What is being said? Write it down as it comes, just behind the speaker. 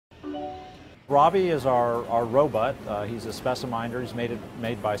Robbie is our robot. He's a speciminder. He's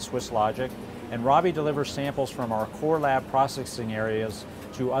made by Swiss Logic. And Robbie delivers samples from our core lab processing areas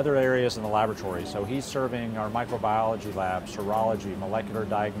to other areas in the laboratory. So he's serving our microbiology lab, serology, molecular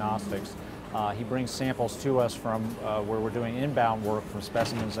diagnostics. He brings samples to us from where we're doing inbound work from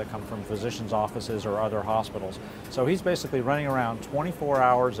specimens that come from physicians' offices or other hospitals. So he's basically running around 24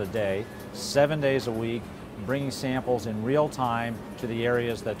 hours a day, 7 days a week, bringing samples in real time to the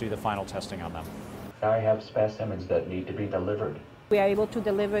areas that do the final testing on them. I have specimens that need to be delivered. We are able to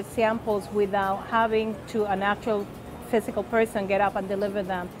deliver samples without having to an actual physical person get up and deliver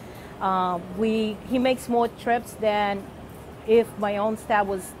them. He makes more trips than if my own staff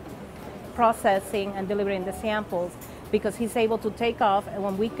was processing and delivering the samples, because he's able to take off and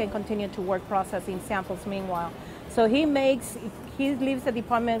when we can continue to work processing samples meanwhile. So he leaves the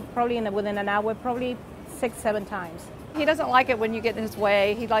department probably within an hour, probably 6-7 times. He doesn't like it when you get in his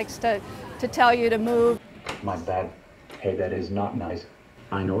way. He likes to tell you to move. My bad. Hey, that is not nice.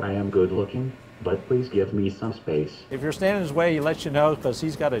 I know I am good looking, but please give me some space. If you're standing in his way, he lets you know because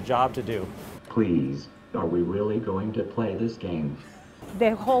he's got a job to do. Please, are we really going to play this game?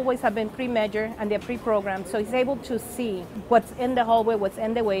 The hallways have been pre-measured and they're pre-programmed, so he's able to see what's in the hallway, what's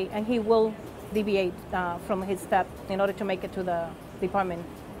in the way, and he will deviate from his step in order to make it to the department,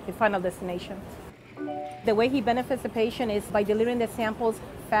 the final destination. The way he benefits the patient is by delivering the samples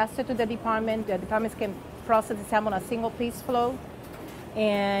faster to the department. The departments can process the sample on a single piece flow,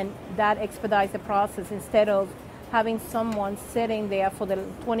 and that expedites the process instead of having someone sitting there for the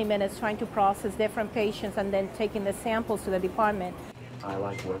 20 minutes trying to process different patients and then taking the samples to the department. I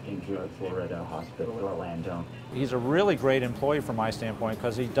like working here at Florida Hospital, Orlando. He's a really great employee from my standpoint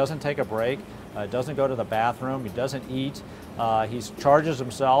because he doesn't take a break, doesn't go to the bathroom, he doesn't eat, he charges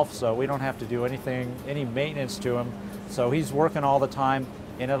himself, so we don't have to do any maintenance to him. So he's working all the time,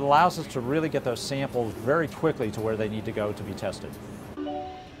 and it allows us to really get those samples very quickly to where they need to go to be tested.